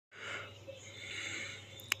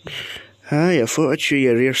Hi, I thought I'd show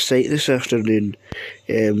you a rare sight this afternoon.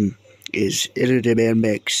 Is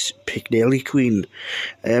Iridomyrmex bicknelli queen.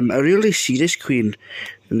 I rarely see this queen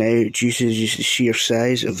now due to just the sheer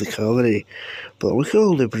size of the colony. But look at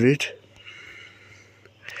all the brood.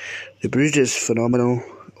 The brood is phenomenal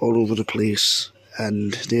all over the place.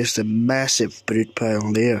 And there's the massive brood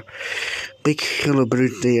pile there. Big hill of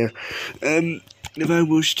brood there. If I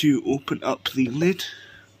was to open up the lid,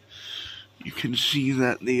 you can see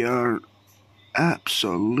that they are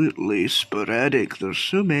absolutely sporadic. There's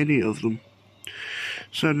so many of them.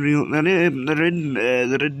 It's unreal. They need an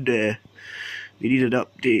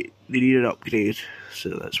update. They need an upgrade. So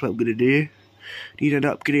that's what I'm gonna do. Need an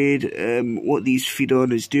upgrade. What these feed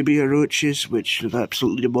on is dubia roaches, which I've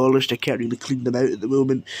absolutely demolished. I can't really clean them out at the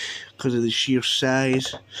moment because of the sheer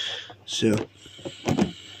size. So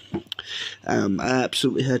I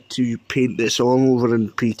absolutely had to paint this all over in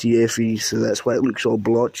PTFE, so that's why it looks all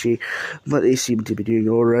blotchy, but they seem to be doing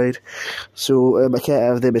alright. So I can't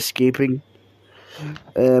have them escaping.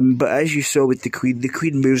 But as you saw with the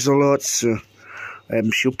queen moves a lot, so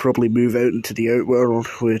she'll probably move out into the outworld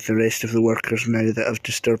with the rest of the workers now that have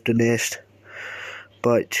disturbed the nest.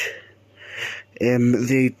 But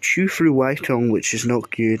they chew through Whitong, which is not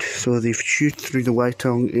good, so they've chewed through the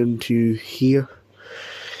Whitong into here.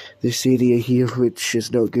 This area here, which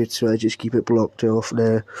is not good, so I just keep it blocked off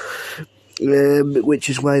now. Which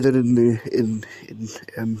is why they're in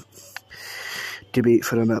debate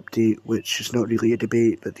for an update, which is not really a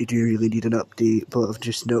debate, but they do really need an update, but I've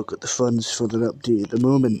just not got the funds for an update at the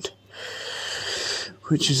moment.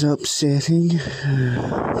 Which is upsetting,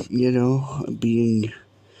 you know, being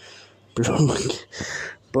broke.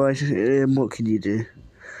 But what can you do?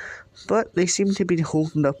 But they seem to be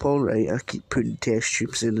holding up alright. I keep putting test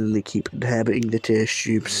tubes in and they keep inhabiting the test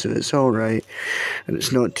tubes, so it's alright. And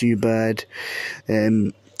it's not too bad.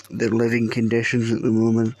 The living conditions at the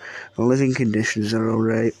moment, the living conditions are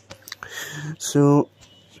alright. So,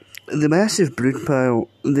 the massive brood pile,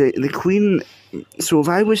 the queen, so if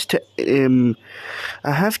I was to,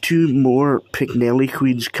 I have 2 more bicknelli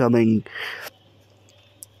queens coming,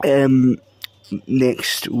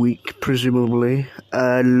 next week, presumably,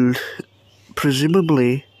 and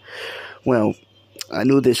presumably, well, I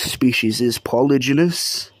know this species is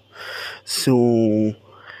polygynous, so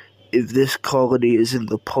if this colony is in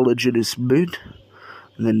the polygynous mood,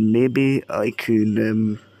 then maybe I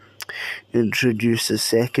can introduce a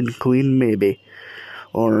second queen, maybe,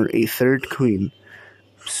 or a third queen,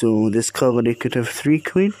 so this colony could have 3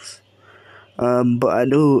 queens. But I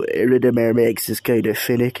know Iridomyrmex is kind of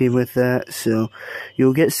finicky with that, so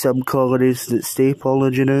you'll get some colonies that stay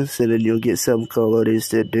polygynous, and then you'll get some colonies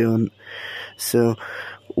that don't. So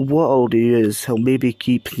what I'll do is I'll maybe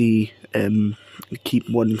keep keep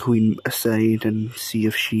one queen aside and see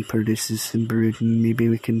if she produces some brood, and maybe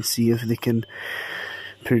we can see if they can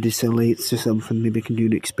produce a lates or something. Maybe we can do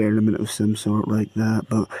an experiment of some sort like that.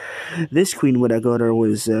 But this queen, when I got her,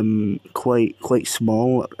 was quite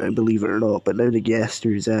small, believe it or not. But now the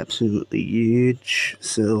gaster is absolutely huge,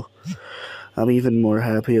 so I'm even more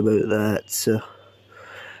happy about that. So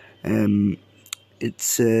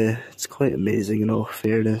it's quite amazing in all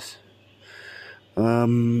fairness.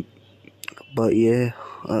 But yeah,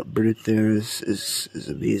 that brood there is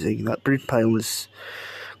amazing. That brood pile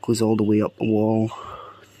goes all the way up the wall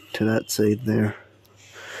to that side there,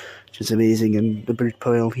 which is amazing, and the brood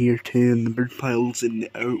pile here too, and the brood piles in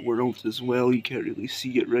the outworld as well. You can't really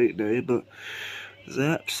see it right now, but there's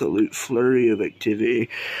an absolute flurry of activity,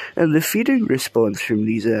 and the feeding response from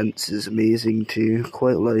these ants is amazing too.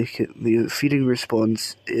 Quite like it. The feeding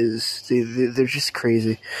response is they're just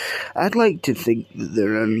crazy. I'd like to think that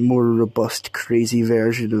they're a more robust, crazy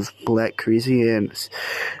version of black crazy ants,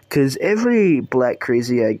 because every black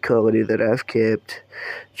crazy ant colony that I've kept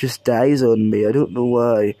just dies on me. I don't know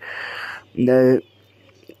why. Now,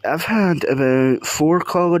 I've had about 4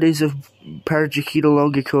 colonies of Paragequita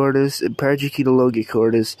longicornis, and Paragequita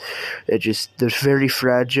longicornis, they're very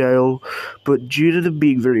fragile, but due to them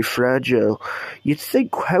being very fragile, you'd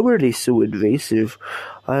think, how are they so invasive?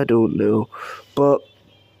 I don't know, but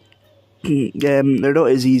they're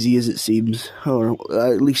not as easy as it seems, or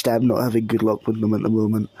at least I'm not having good luck with them at the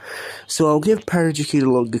moment. So I'll give Paragequita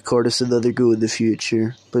longicornis another go in the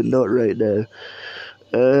future, but not right now.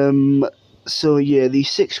 So yeah, the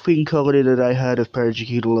 6 queen colony that I had of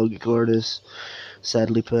Paragequita longicornis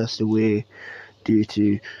sadly passed away due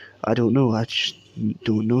to, I don't know, I just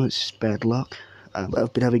don't know, it's just bad luck.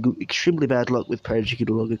 I've been having extremely bad luck with Paragequita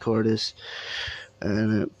longicornis,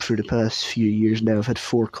 and for the past few years now I've had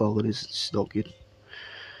 4 colonies. It's not good.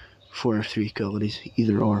 4 or 3 colonies,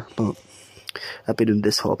 either or, but I've been in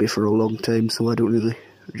this hobby for a long time, so I don't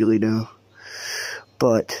really know.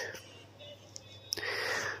 But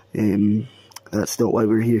that's not why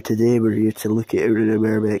we're here today. We're here to look at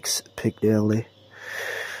Iridomyrmex bicknelli.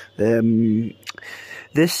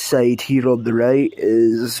 This side here on the right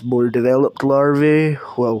is more developed larvae.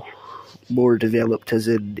 Well, more developed as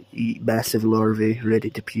in massive larvae ready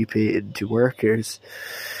to pupate into workers.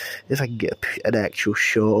 If I can get an actual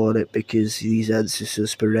shot on it, because these ants are so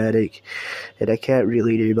sporadic and I can't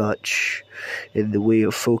really do much in the way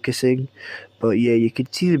of focusing. But yeah, you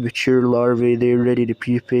can see the mature larvae there ready to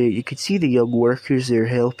pupate. You can see the young workers there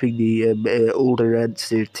helping the older ants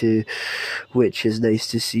there too, which is nice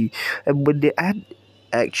to see. And when the ant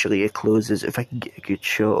actually it closes, if I can get a good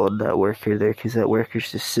shot on that worker there, because that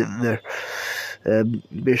worker's just sitting there.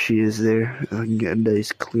 There she is there. I can get a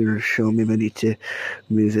nice clearer shot. Maybe I need to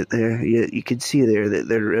move it there. Yeah, you can see there that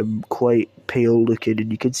they're quite pale looking,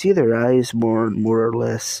 and you can see their eyes more or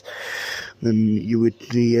less than you would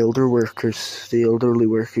the elderly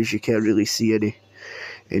workers. You can't really see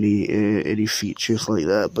any features like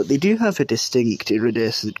that, but they do have a distinct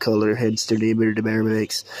iridescent colour, hence their name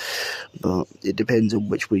Iridomyrmex. But it depends on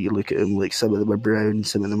which way you look at them. Like, some of them are brown,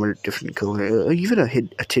 some of them are different colour, even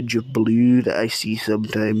a tinge of blue that I see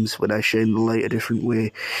sometimes when I shine the light a different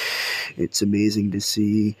way. It's amazing to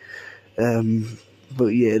see. But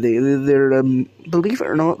yeah, they're believe it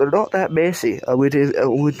or not, they're not that messy. I would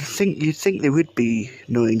think you'd think they would be,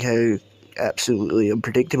 knowing how absolutely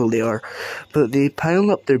unpredictable they are, but they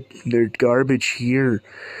pile up their garbage here,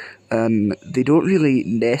 and they don't really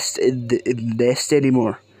nest in the nest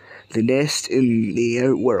anymore. They nest in the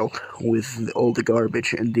outworld with all the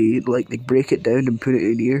garbage, and they break it down and put it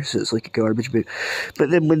in here, so it's like a garbage bin. But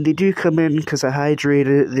then when they do come in, because I hydrate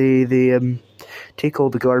it, they take all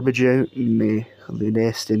the garbage out and they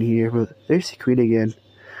nest in here. But there's the queen again.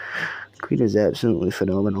 The queen is absolutely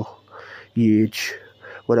phenomenal, huge.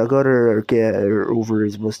 When I got her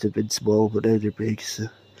ovaries must have been small, but now they're big, so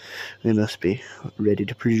they must be ready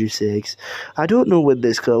to produce eggs. I don't know when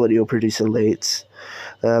this colony will produce a lates,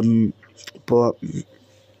 but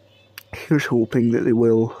here's hoping that they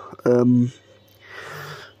will.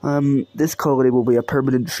 This colony will be a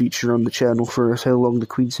permanent feature on the channel for how long the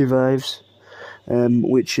queen survives,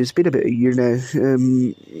 which has been about a year now.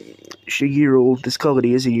 She's a year old. This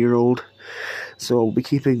colony is a year old. So I'll be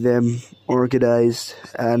keeping them organised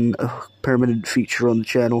and a permanent feature on the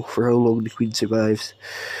channel for how long the queen survives.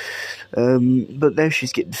 But now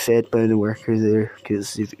she's getting fed by the worker there,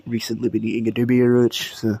 because they've recently been eating a dubia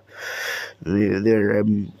roach, so they're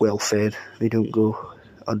well fed. They don't go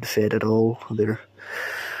unfed at all.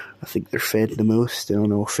 I think they're fed the most,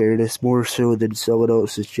 in all fairness, more so than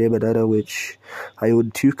Solenopsis geminata, which I own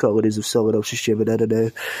 2 colonies of Solenopsis geminata now,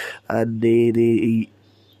 and they eat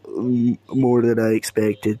more than I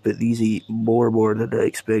expected, but these eat more than I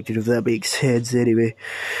expected, if that makes sense. Anyway,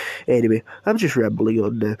 I'm just rambling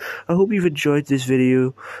on now. I hope you've enjoyed this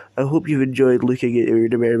video. I hope you've enjoyed looking at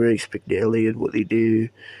Iridomyrmex bicknelli and what they do.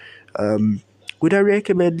 Would I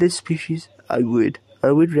recommend this species? I would.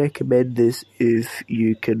 I would recommend this if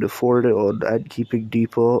you can afford it on Ant Keeping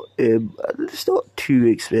Depot. It's not too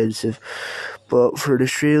expensive, but for an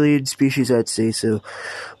Australian species, I'd say so.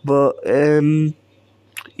 But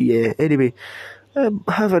yeah, anyway,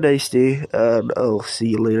 have a nice day, and I'll see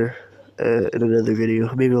you later in another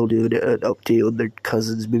video. Maybe I'll do an update on their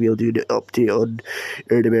cousins. Maybe I'll do an update on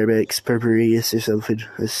Iridomyrmex purpureus or something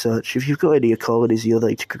as such. If you've got any colonies you'd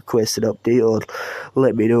like to request an update on,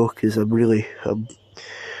 let me know, because I'm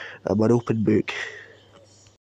an open book.